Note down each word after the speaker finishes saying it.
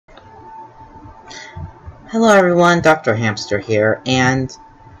Hello everyone, DrHamster here, and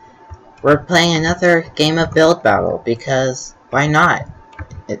we're playing another game of Build Battle, because why not?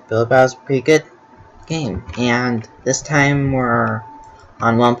 Build Battle's a pretty good game, and this time we're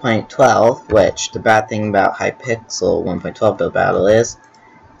on 1.12, which the bad thing about Hypixel 1.12 Build Battle is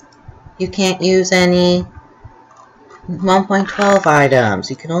you can't use any 1.12 items.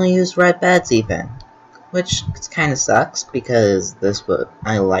 You can only use red beds even, which kind of sucks because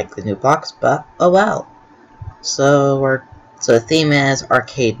I like the new blocks, but oh well. So the theme is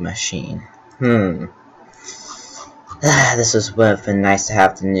arcade machine. This would have been nice to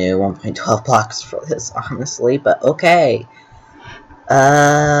have the new 1.12 blocks for this, honestly, but okay.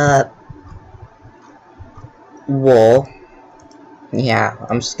 Wool. Yeah,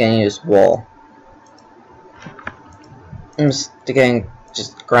 I'm just gonna use wool. I'm just gonna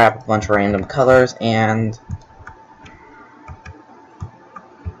grab a bunch of random colors and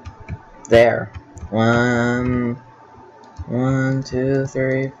there. 1, 2,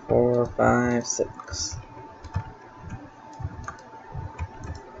 3, 4, 5, 6.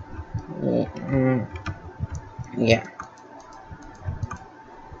 Yeah.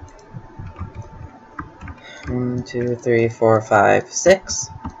 1, 2, 3, 4, 5, 6.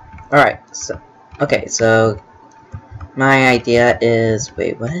 Alright, so my idea is,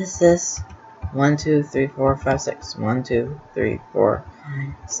 wait, what is this? 1, 2, 3, 4, 5, 6. 1, 2, 3, 4,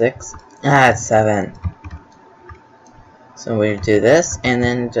 5, 6. It's 7. So we do this, and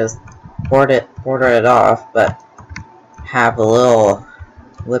then just border it off, but have a little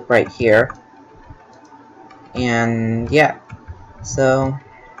lip right here. And yeah, so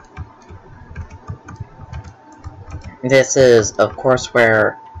this is, of course,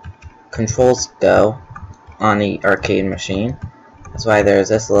 where controls go on the arcade machine. That's why there's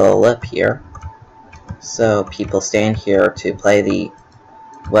this little lip here. So people stand here to play the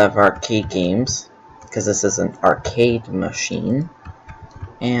web arcade games, because this is an arcade machine.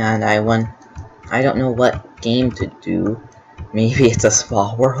 And I don't know what game to do. Maybe it's a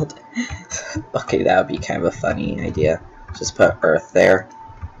small world. Okay, that would be kind of a funny idea. Just put Earth there.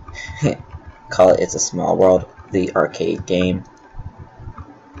 Call it It's a Small World, the arcade game.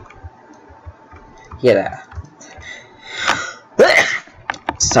 Yeah.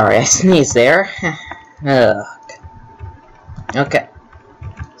 Sorry, I sneezed there. Ugh. Okay.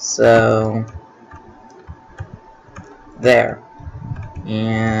 So there.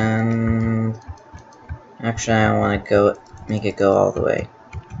 And actually I want to make it go all the way.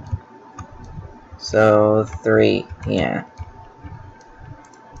 So 3, yeah.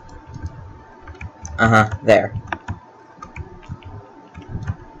 There.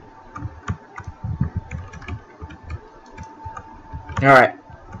 Alright.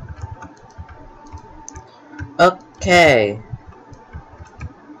 Okay.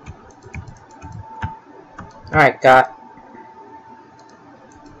 Alright, got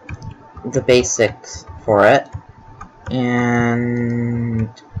the basics for it. And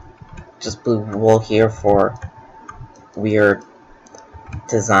just blue wool here for weird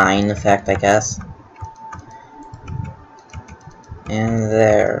design effect, I guess. And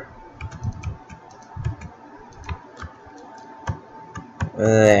there.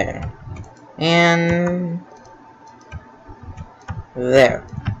 There. And there.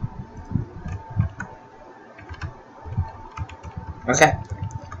 Okay.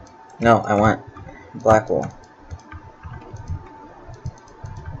 No, I want black wool.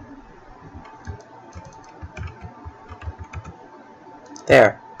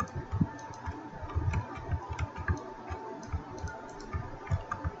 There.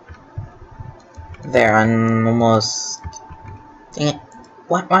 There, I'm almost... Dang it.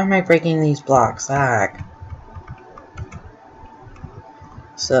 Why am I breaking these blocks? Ah.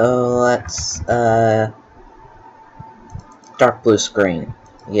 So, let's, dark blue screen.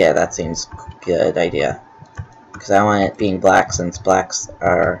 Yeah, that seems good idea. Because I want it being black, since blacks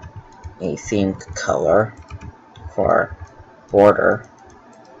are a themed color for border.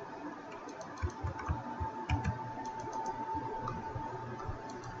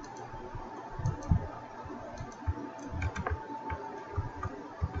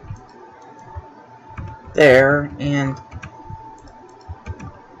 There, and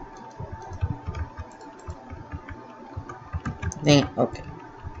okay.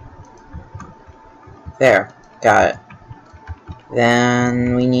 There, got it.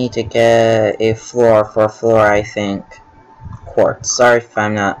 Then we need to get a floor. For a floor, I think quartz. Sorry if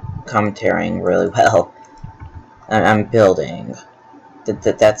I'm not commentating really well. I'm building.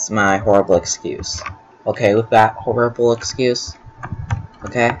 That's my horrible excuse. Okay, with that horrible excuse.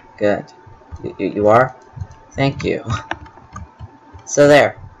 Okay, good. You are? Thank you. So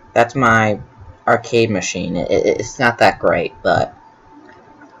there. That's my arcade machine. It's not that great, but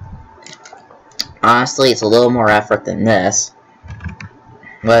honestly, it's a little more effort than this.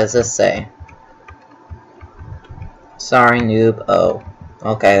 What does this say? Sorry, noob. Oh,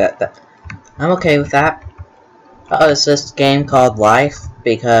 okay. I'm okay with that. Oh, it's this game called Life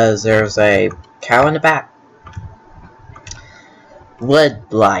because there's a cow in the back. Wood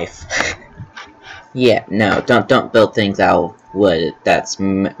life. Yeah, no, don't build things out of wood. That's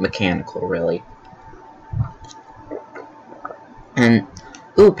mechanical, really. And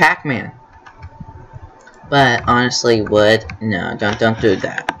ooh, Pac-Man. But honestly, wood, no, don't do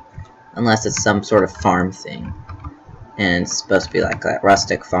that. Unless it's some sort of farm thing, and it's supposed to be like that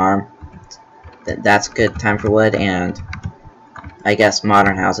rustic farm. That's good time for wood, and I guess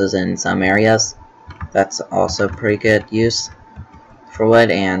modern houses in some areas. That's also pretty good use for wood,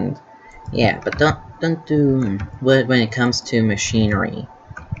 and yeah, but don't do wood when it comes to machinery.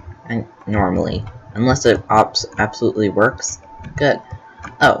 And normally, unless it absolutely works. Good.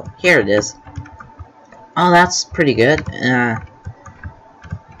 Oh, here it is. Oh, that's pretty good. Is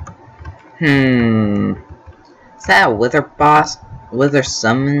that a wither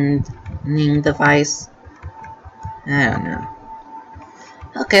summoning device? I don't know.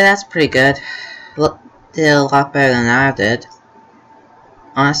 Okay, that's pretty good. Did a lot better than I did.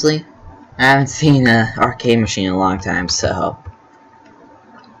 Honestly, I haven't seen an arcade machine in a long time, so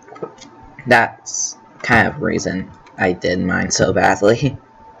that's kind of the reason I did mine so badly.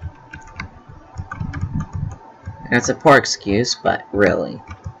 It's a poor excuse, but really,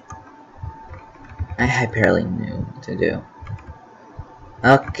 I barely knew what to do.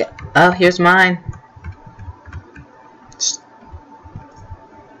 Okay. Oh, here's mine.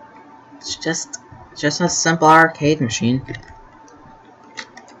 It's just a simple arcade machine.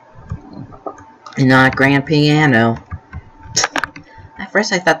 Not a grand piano. At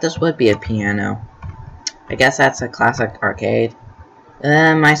first I thought this would be a piano. I guess that's a classic arcade.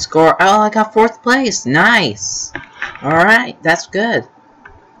 My score. Oh, I got 4th place. Nice. Alright, that's good.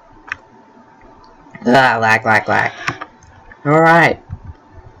 Lag. Alright.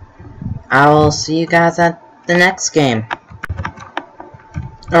 I'll see you guys at the next game.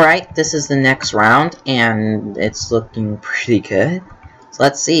 Alright, this is the next round, and it's looking pretty good. So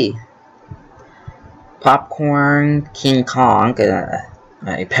let's see. Popcorn, King Kong.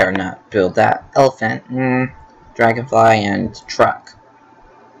 I better not build that. Elephant, Dragonfly, and Truck.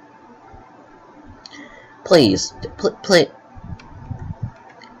 Please, please.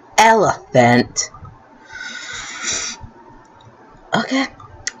 Elephant. Okay.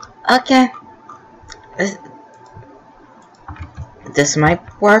 This might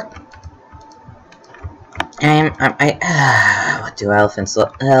work. What do elephants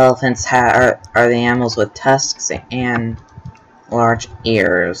look? Elephants are the animals with tusks and large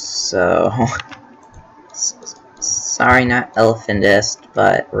ears. So, sorry, not elephantist,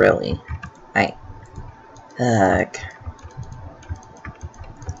 but really,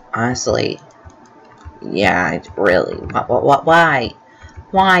 honestly, yeah, really.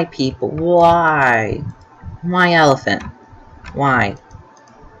 Why, people? Why elephant? Why?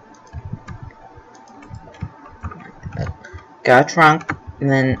 Got a trunk, and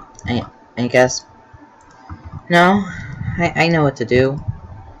then I guess. No, I know what to do.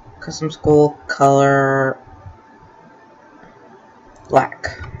 Custom school color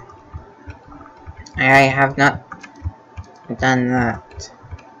black. I have not done that.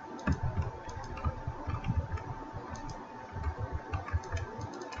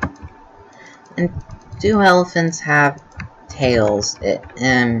 And do elephants have tails?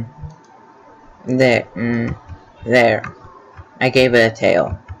 There. I gave it a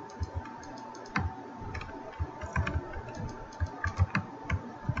tail.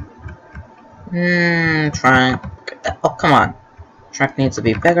 Trunk. Oh, come on. Trunk needs to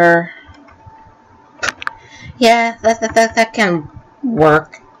be bigger. Yeah, that can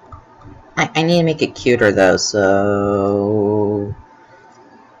work. I need to make it cuter though, so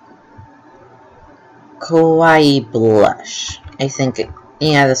kawaii blush. I think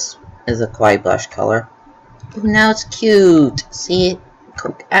yeah, this is a kawaii blush color. Ooh, now it's cute. See,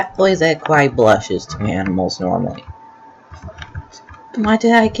 always add kawaii blushes to animals normally. Why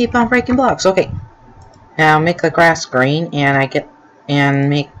did I keep on breaking blocks? Okay, now make the grass green, and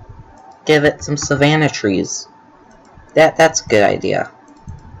give it some savanna trees. That's a good idea.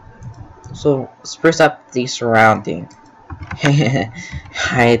 So spruce up the surrounding.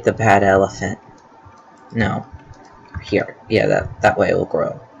 Hide the bad elephant. No. Here. Yeah, that way it will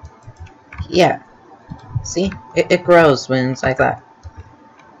grow. Yeah. See? It grows when it's like that.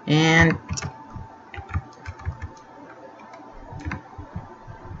 And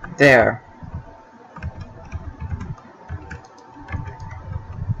there.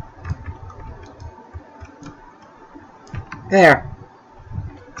 There.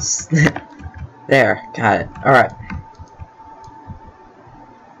 There, got it. Alright.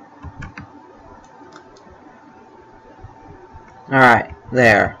 Alright,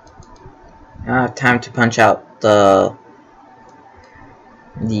 there. Now time to punch out the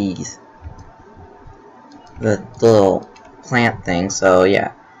little plant thing, so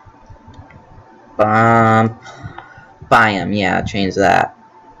yeah. Biome, yeah, change that.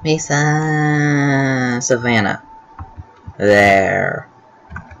 Mesa Savannah. There.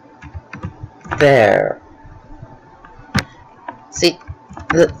 There. See,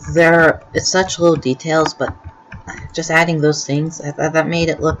 it's such little details, but just adding those things that made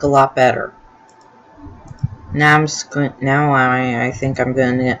it look a lot better. Now I think I'm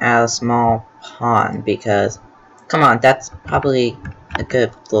going to add a small pond because, come on, that's probably a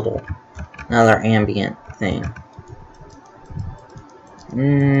good little another ambient thing.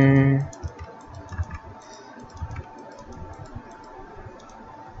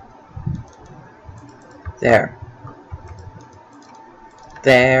 There.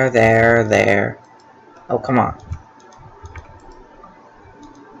 There. Oh, come on.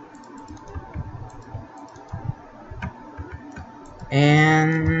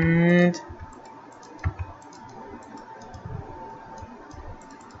 And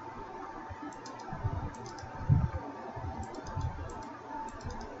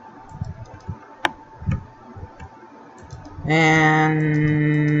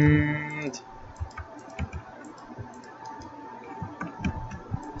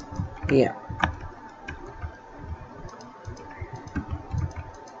yeah.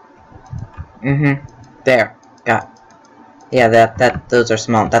 There. Got it. Yeah, those are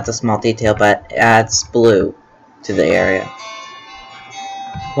small. That's a small detail, but it adds blue to the area.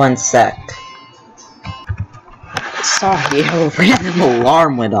 One sec. Sorry, a random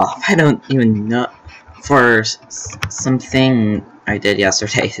alarm went off. I don't even know for something I did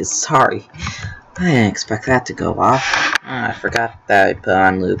yesterday. Sorry, I didn't expect that to go off. I forgot that I put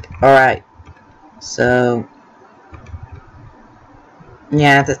on loop. Alright, so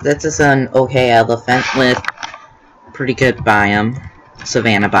yeah, this is an okay elephant with pretty good biome,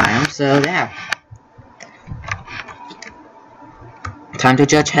 savanna biome. So yeah, time to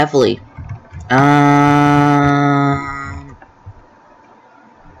judge heavily.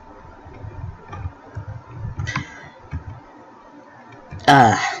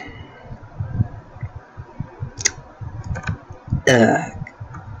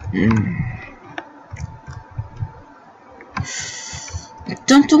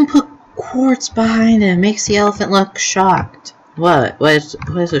 Don't put quartz behind it. It makes the elephant look shocked. What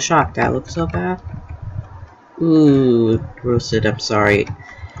is a shock? That looks so bad? Ooh, roasted, I'm sorry.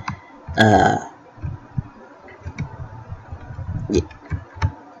 Yeah.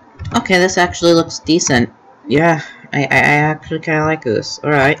 Okay, this actually looks decent. Yeah, I actually kinda like this.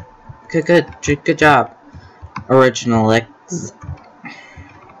 Alright. Good job. Original X.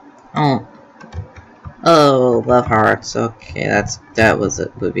 Oh, love hearts. Okay,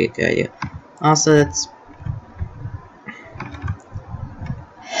 would be a good idea. Also, that's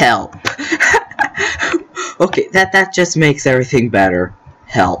help. Okay, that just makes everything better.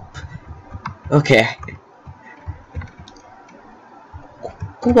 Help. Okay.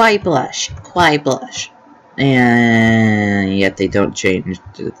 Quite blush. And yet they don't change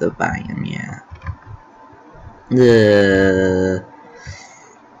to the biome, yeah.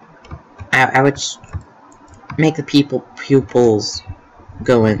 I would make the pupils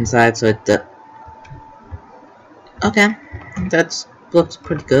go inside so it okay, that looks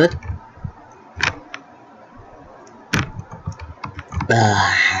pretty good.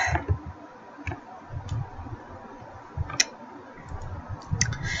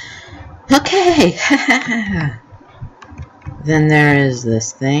 Okay. Then there is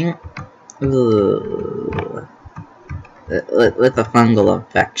this thing. Ooh. With a fungal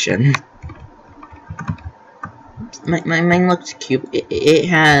infection. Mine looks cute. It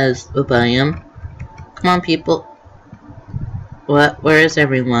has a biome. Come on, people. What? Where is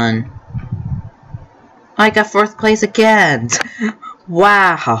everyone? Oh, I got 4th place again!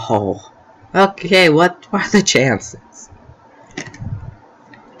 Wow! Okay, what are the chances?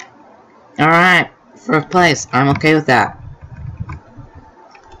 Alright, 4th place. I'm okay with that.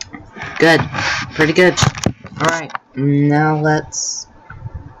 Good. Pretty good. Alright, now let's...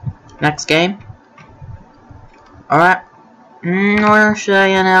 Next game? Alright. Where should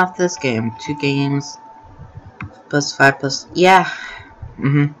I end off this game? 2 games. Plus 5 plus... Yeah.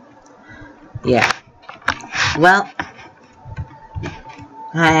 Yeah. Well,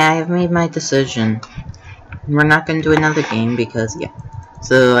 I have made my decision. We're not gonna do another game because, yeah.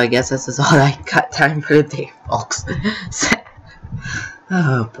 So I guess this is all I got time for today, folks.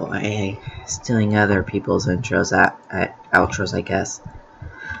 Oh boy, stealing other people's intros outros, I guess.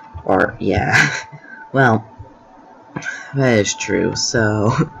 Or yeah, well, that is true.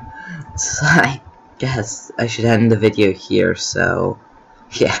 So I guess I should end the video here. So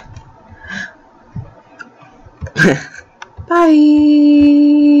yeah, bye.